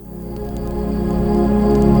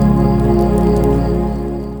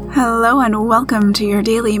and welcome to your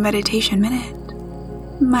daily meditation minute.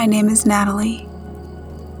 My name is Natalie.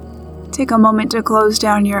 Take a moment to close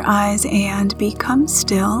down your eyes and become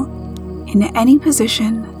still in any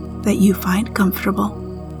position that you find comfortable.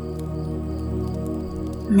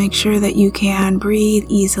 Make sure that you can breathe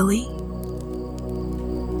easily.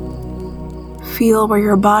 Feel where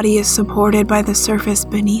your body is supported by the surface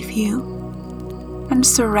beneath you and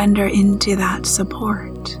surrender into that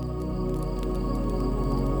support.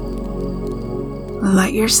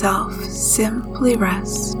 Let yourself simply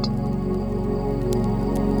rest.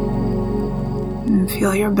 And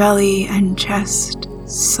feel your belly and chest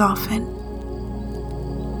soften.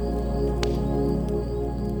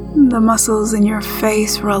 The muscles in your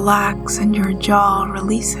face relax and your jaw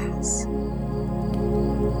releases.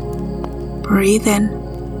 Breathe in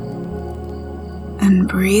and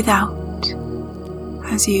breathe out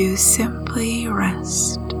as you simply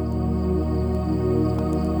rest.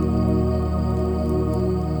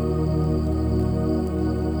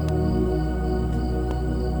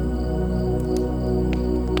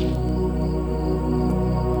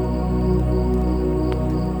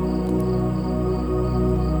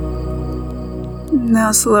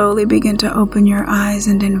 Now slowly begin to open your eyes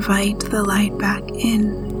and invite the light back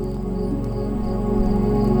in.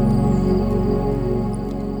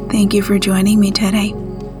 Thank you for joining me today.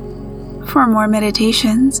 For more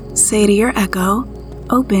meditations, say to your echo,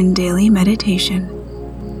 Open Daily Meditation.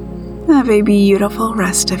 Have a beautiful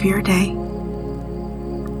rest of your day.